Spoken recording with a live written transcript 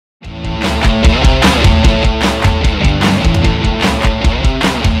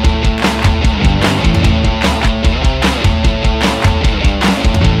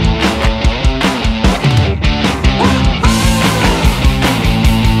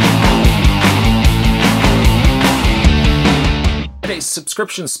Friday's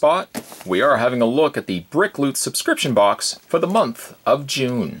subscription spot, we are having a look at the Brickloot subscription box for the month of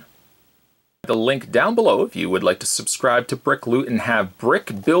June. The link down below if you would like to subscribe to Brickloot and have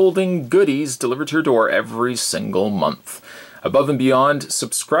brick building goodies delivered to your door every single month. Above and beyond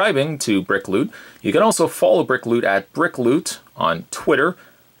subscribing to Brickloot, you can also follow Brickloot at Brickloot on Twitter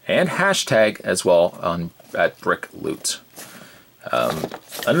and hashtag as well at Brickloot.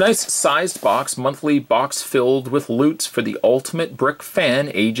 A nice sized box, monthly box filled with loot for the ultimate brick fan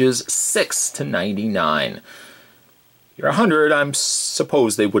ages 6 to 99. You're 100, I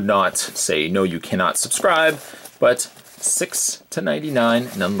suppose they would not say no, you cannot subscribe, but 6 to 99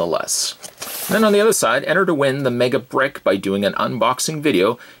 nonetheless. And then on the other side, enter to win the Mega Brick by doing an unboxing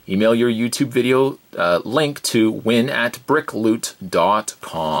video. Email your YouTube video link to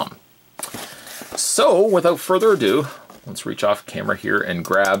win@brickloot.com. So, without further ado, let's reach off camera here and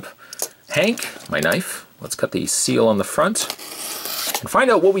grab Hank, my knife. Let's cut the seal on the front and find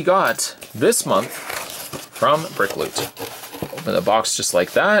out what we got this month from Brickloot. Open the box just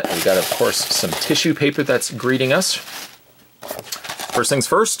like that. We got, of course, some tissue paper that's greeting us. First things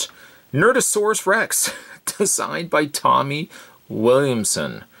first, Nerdosaurus Rex, designed by Tommy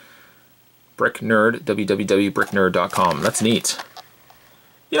Williamson. Brick Nerd, www.bricknerd.com. That's neat.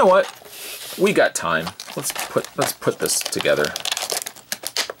 You know what? We got time. Let's put this together.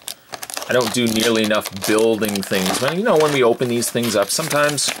 I don't do nearly enough building things. But, you know, when we open these things up,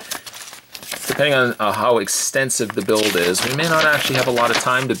 sometimes, depending on how extensive the build is, we may not actually have a lot of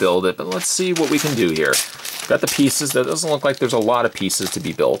time to build it, but let's see what we can do here. Got the pieces. That doesn't look like there's a lot of pieces to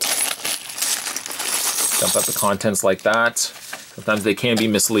be built. Dump out the contents like that. Sometimes they can be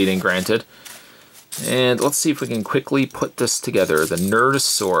misleading, granted. And let's see if we can quickly put this together. The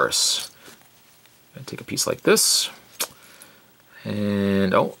Nerdosaurus. I'm gonna take a piece like this.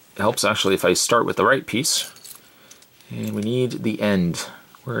 And, oh, it helps actually if I start with the right piece. And we need the end.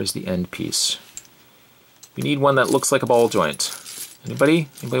 Where is the end piece? We need one that looks like a ball joint. Anybody?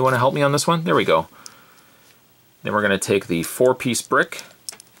 Anybody want to help me on this one? There we go. Then we're going to take the 4-piece brick.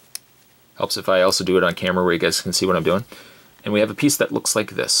 Helps if I also do it on camera where you guys can see what I'm doing. And we have a piece that looks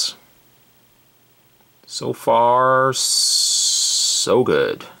like this. So far, so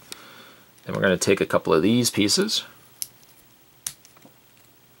good. Then we're going to take a couple of these pieces.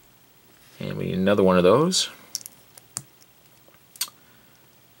 And we need another one of those.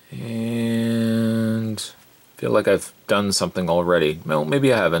 And I feel like I've done something already. Well,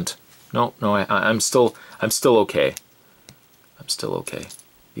 maybe I haven't. No, I'm still okay. I'm still okay.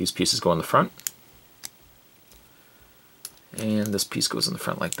 These pieces go in the front. And this piece goes in the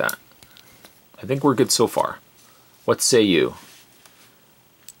front like that. I think we're good so far. What say you?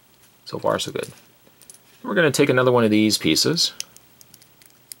 So far, so good. We're going to take another one of these pieces.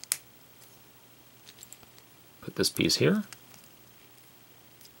 Put this piece here.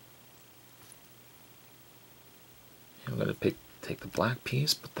 I'm going to take the black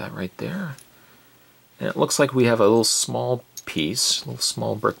piece, put that right there. And it looks like we have a little small piece, a little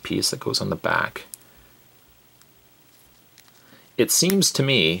small brick piece that goes on the back. It seems to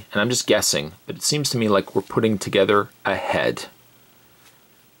me, and I'm just guessing, but it seems to me like we're putting together a head.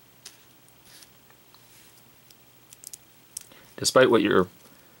 Despite what your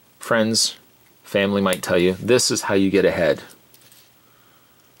friends, family might tell you, this is how you get a head.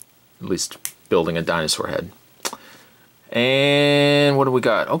 At least building a dinosaur head. And what do we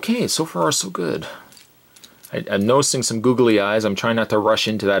got? Okay, so far so good. I'm noticing some googly eyes. I'm trying not to rush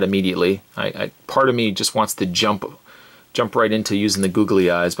into that immediately. Part of me just wants to jump right into using the googly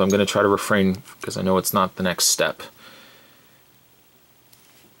eyes, but I'm going to try to refrain because I know it's not the next step.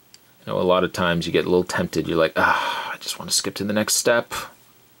 I know a lot of times you get a little tempted. You're like, I just want to skip to the next step.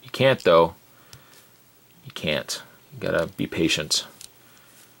 You can't, though. You can't. You gotta be patient.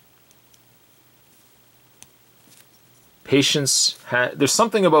 Patience, there's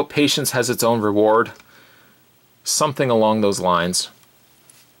something about patience has its own reward. Something along those lines.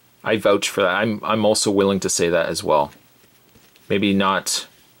 I vouch for that. I'm also willing to say that as well. Maybe not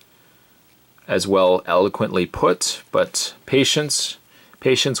as well eloquently put, but patience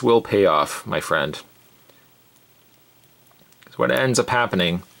will pay off, my friend. Because what ends up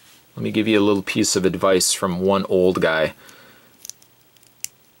happening, let me give you a little piece of advice from one old guy.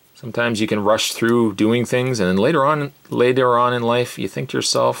 Sometimes you can rush through doing things, and then later on in life, you think to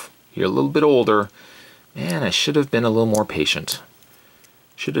yourself, you're a little bit older, man, I should have been a little more patient.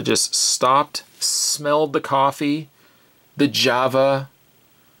 Should have just stopped, smelled the coffee, the Java,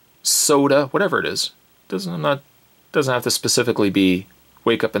 soda, whatever it is. Doesn't have to specifically be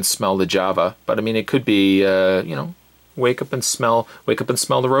wake up and smell the Java, but I mean it could be you know, wake up and smell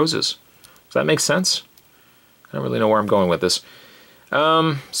the roses. Does that make sense? I don't really know where I'm going with this.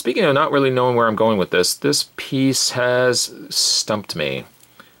 Speaking of not really knowing where I'm going with this piece has stumped me.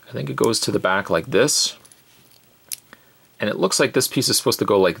 I think it goes to the back like this. And it looks like this piece is supposed to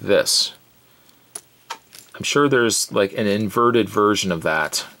go like this. I'm sure there's like an inverted version of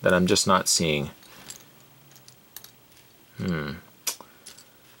that I'm just not seeing.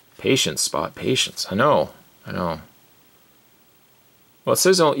 Patience, Spot, patience. I know. Well, it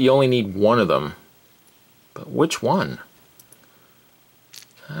says you only need one of them. But which one?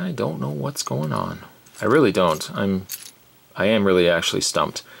 I don't know what's going on. I really don't. I am really actually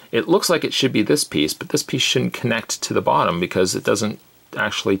stumped. It looks like it should be this piece, but this piece shouldn't connect to the bottom because it doesn't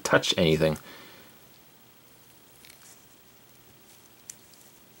actually touch anything.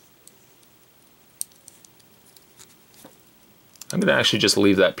 I'm going to actually just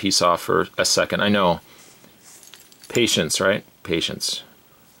leave that piece off for a second. I know. Patience, right? Patience.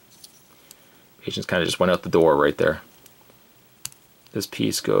 Patience kind of just went out the door right there. This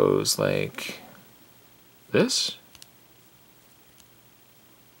piece goes like this.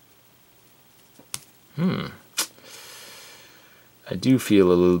 I do feel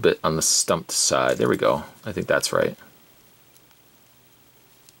a little bit on the stumped side. There we go. I think that's right.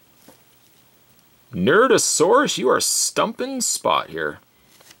 Nerdosaurus, you are stumping Spot here.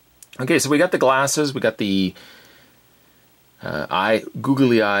 Okay, so we got the glasses, we got the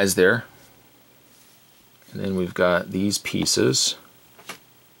googly eyes there. And then we've got these pieces.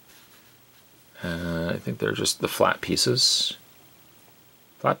 I think they're just the flat pieces.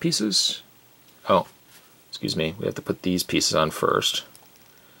 Flat pieces? Oh, excuse me. We have to put these pieces on first.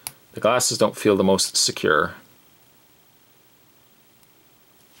 The glasses don't feel the most secure.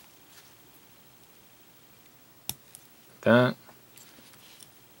 That.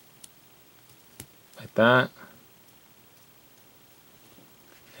 Like that.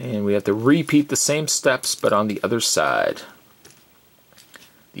 And we have to repeat the same steps, but on the other side.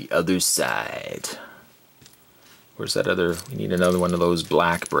 The other side. Where's that other? We need another one of those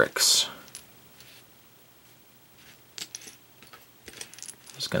black bricks.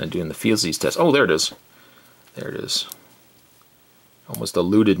 Just kind of doing the feelsies test. Oh, there it is. There it is. Almost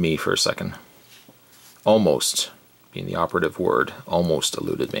eluded me for a second. Almost, being the operative word, almost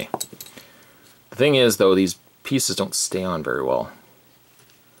eluded me. The thing is, though, these pieces don't stay on very well.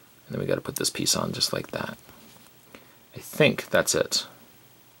 And then we got to put this piece on just like that. I think that's it.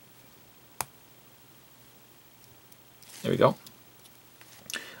 There we go.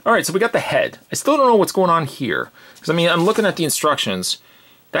 All right, so we got the head. I still don't know what's going on here. Because, I mean, I'm looking at the instructions.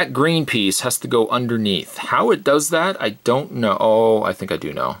 That green piece has to go underneath. How it does that, I don't know. Oh, I think I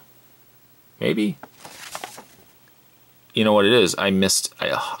do know. Maybe? You know what it is? I missed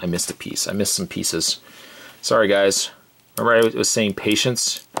a piece. I missed some pieces. Sorry, guys. Remember I was saying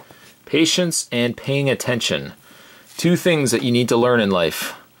patience? Patience and paying attention. Two things that you need to learn in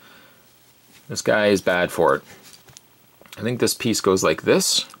life. This guy is bad for it. I think this piece goes like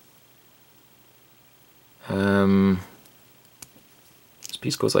this. This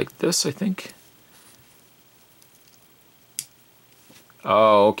piece goes like this, I think.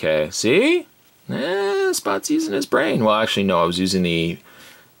 Oh, okay. See? Spot's using his brain. Well, actually, no. I was using the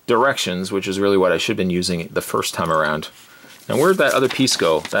directions, which is really what I should have been using the first time around. Now, where'd that other piece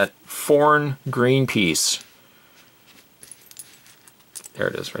go? That foreign green piece. There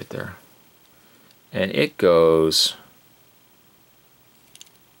it is, right there. And it goes...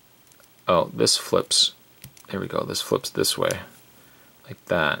 Oh, this flips. There we go. This flips this way. Like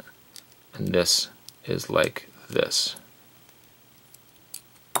that. And this is like this.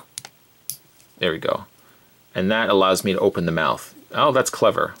 There we go. And that allows me to open the mouth. Oh, that's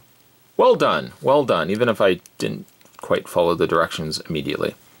clever. Well done. Well done. Even if I didn't quite follow the directions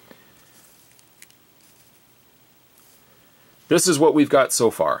immediately. This is what we've got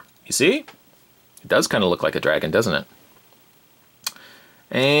so far. You see? It does kind of look like a dragon, doesn't it?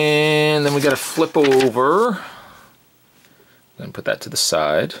 And then we got to flip over. Then put that to the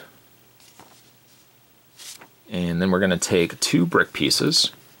side. And then we're going to take two brick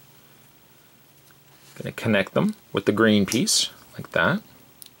pieces. Going to connect them with the green piece, like that.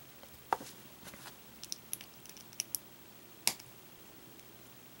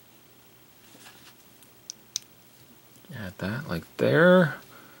 Add that like there.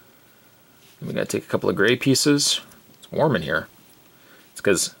 Then we got to take a couple of gray pieces. It's warm in here. It's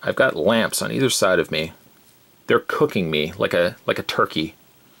because I've got lamps on either side of me. They're cooking me like a turkey.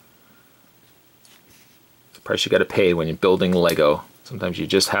 It's the price you got to pay when you're building Lego. Sometimes you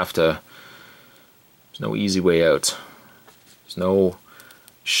just have to. There's no easy way out. There's no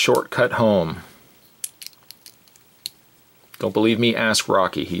shortcut home. Don't believe me? Ask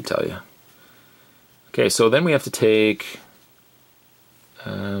Rocky. He'd tell you. Okay, so then we have to take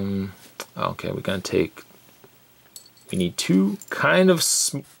Okay, we're gonna take, we need two kind of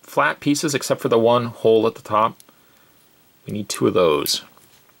flat pieces except for the one hole at the top. We need two of those.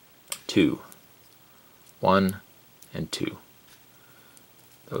 Two. 1 and 2.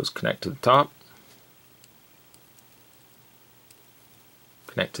 Those connect to the top.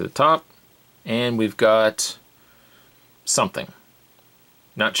 Connect to the top. And we've got something.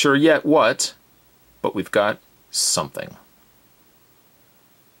 Not sure yet what, but we've got something.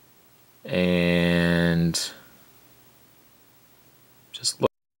 And just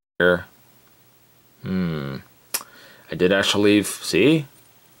look here. I did actually leave, see?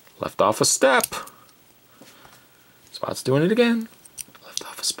 Left off a step. Spot's doing it again. Left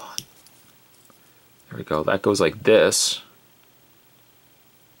off a spot. There we go. That goes like this.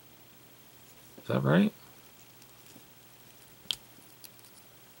 Is that right?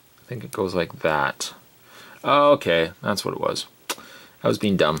 I think it goes like that. Okay, that's what it was. I was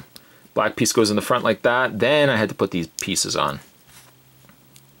being dumb. Black piece goes in the front like that. Then I had to put these pieces on.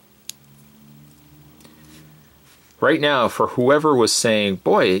 Right now, for whoever was saying,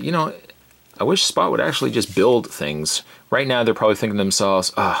 boy, you know, I wish Spot would actually just build things. Right now, they're probably thinking to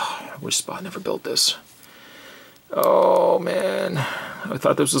themselves, oh, I wish Spot never built this. Oh, man. I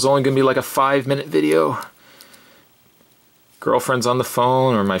thought this was only going to be like a 5-minute video. Girlfriend's on the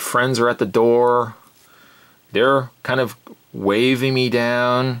phone, or my friends are at the door. They're kind of waving me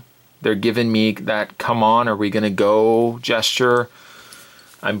down. They're giving me that, come on, are we going to go gesture.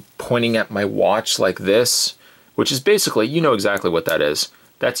 I'm pointing at my watch like this, which is basically, you know exactly what that is.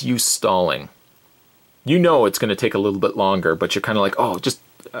 That's you stalling. You know it's going to take a little bit longer, but you're kind of like, oh, just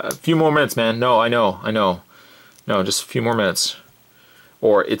a few more minutes, man. No, I know. No, just a few more minutes.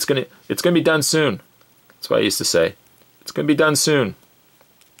 Or it's gonna be done soon. That's what I used to say. It's gonna be done soon.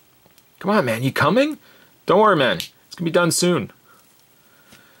 Come on, man, you coming? Don't worry, man. It's gonna be done soon.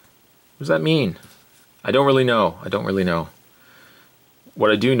 What does that mean? I don't really know. I don't really know.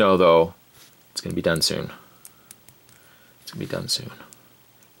 What I do know, though, it's gonna be done soon. It's gonna be done soon.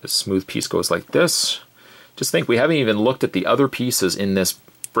 This smooth piece goes like this. Just think, we haven't even looked at the other pieces in this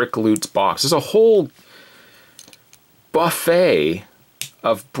Brickloot box. There's a whole buffet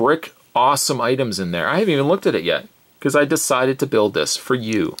of brick awesome items in there. I haven't even looked at it yet because I decided to build this for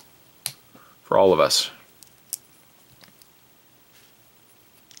you, for all of us.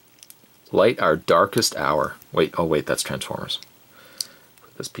 Light our darkest hour. Wait, oh wait, that's Transformers.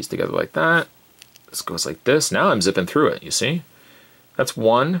 Put this piece together like that. This goes like this. Now I'm zipping through it, you see? That's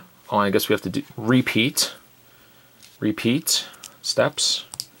one. Oh, I guess we have to do repeat steps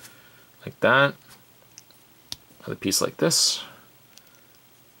like that. Another piece like this.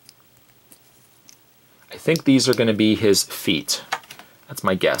 I think these are going to be his feet. That's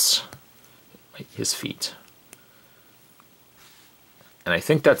my guess. His feet. And I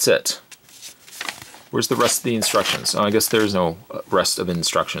think that's it. Where's the rest of the instructions? Oh, I guess there's no rest of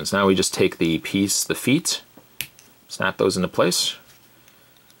instructions. Now we just take the piece, the feet, snap those into place.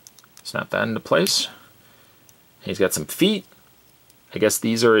 Snap that into place. He's got some feet. I guess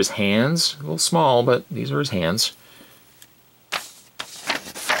these are his hands. A little small, but these are his hands.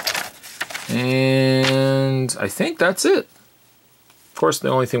 And I think that's it. Of course, the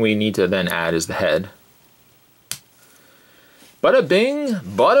only thing we need to then add is the head. Bada bing,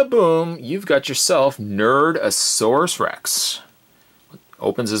 bada boom, you've got yourself Nerdosaurus Rex.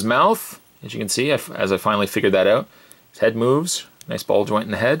 Opens his mouth, as you can see, as I finally figured that out. His head moves, nice ball joint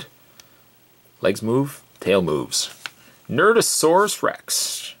in the head. Legs move, tail moves. Nerdosaurus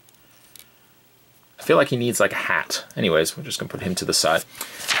Rex. I feel like he needs like a hat. Anyways, we're just gonna put him to the side.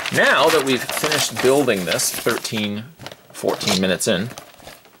 Now that we've finished building this, 13, 14 minutes in,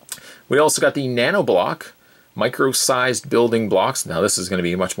 we also got the nano block, micro-sized building blocks. Now this is gonna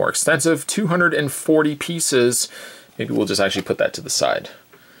be much more extensive, 240 pieces. Maybe we'll just actually put that to the side.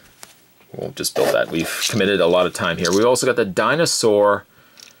 We'll just build that. We've committed a lot of time here. We also got the dinosaur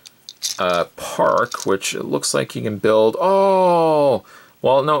park, which it looks like you can build. Oh,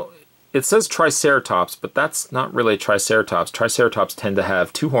 well, no, it says Triceratops, but that's not really a Triceratops. Triceratops tend to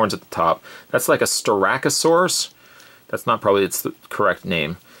have two horns at the top. That's like a Styracosaurus. That's not probably its the correct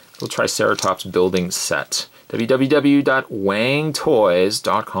name. Little Triceratops building set.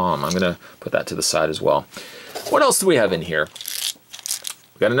 www.wangtoys.com. I'm going to put that to the side as well. What else do we have in here?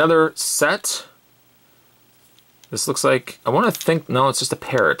 We got another set. This looks like, I want to think, no, it's just a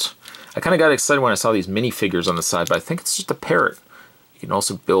parrot. I kind of got excited when I saw these minifigures on the side, but I think it's just a parrot. You can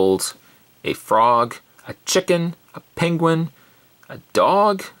also build a frog, a chicken, a penguin, a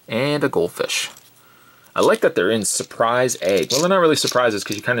dog, and a goldfish. I like that they're in surprise egg. Well, they're not really surprises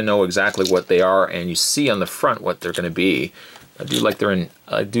because you kind of know exactly what they are and you see on the front what they're going to be. I do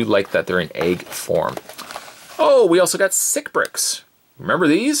like that they're in egg form. Oh, we also got Sick Bricks. Remember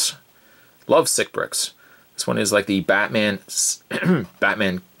these? Love Sick Bricks. This one is like the Batman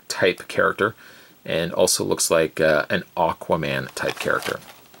Batman type character, and also looks like an Aquaman type character.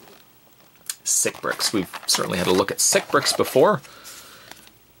 Sick Bricks. We've certainly had a look at Sick Bricks before.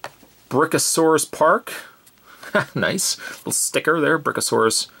 Brickosaurus Park. Nice. Little sticker there.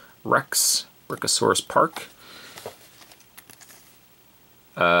 Brickosaurus Rex. Brickosaurus Park.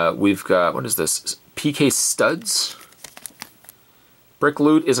 We've got, what is this? PK Studs.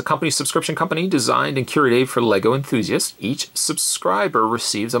 Brickloot is a subscription company designed and curated for LEGO enthusiasts. Each subscriber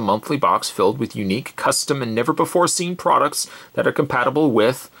receives a monthly box filled with unique, custom, and never-before-seen products that are compatible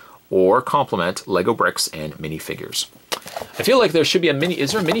with or complement LEGO bricks and minifigures. I feel like there should be a mini...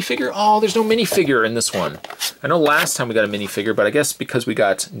 Is there a minifigure? Oh, there's no minifigure in this one. I know last time we got a minifigure, but I guess because we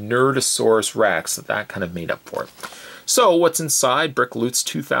got Nerdosaurus Rex, that kind of made up for it. So, what's inside Brickloot's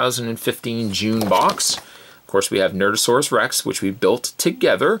 2015 June box? Of course, we have Nerdosaurus Rex, which we built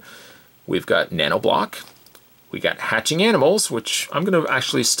together. We've got Nanoblock. We got Hatching Animals, which I'm going to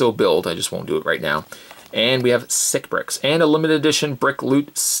actually still build. I just won't do it right now. And we have Sick Bricks and a limited edition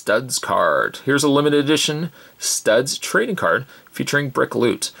Brickloot Studs card. Here's a limited edition Studs trading card featuring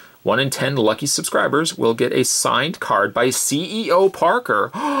Brickloot. 1 in 10 lucky subscribers will get a signed card by CEO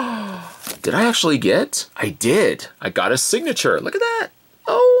Parker. Did I actually get? I did. I got a signature. Look at that.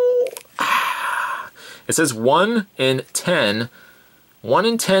 Oh. It says 1 in 10. 1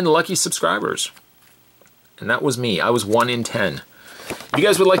 in 10 lucky subscribers. And that was me. I was 1 in 10. If you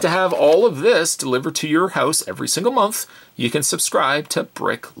guys would like to have all of this delivered to your house every single month, you can subscribe to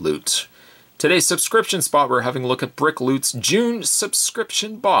Brickloot. Today's subscription spot, we're having a look at Brickloot's June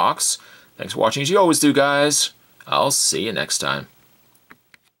subscription box. Thanks for watching as you always do, guys. I'll see you next time.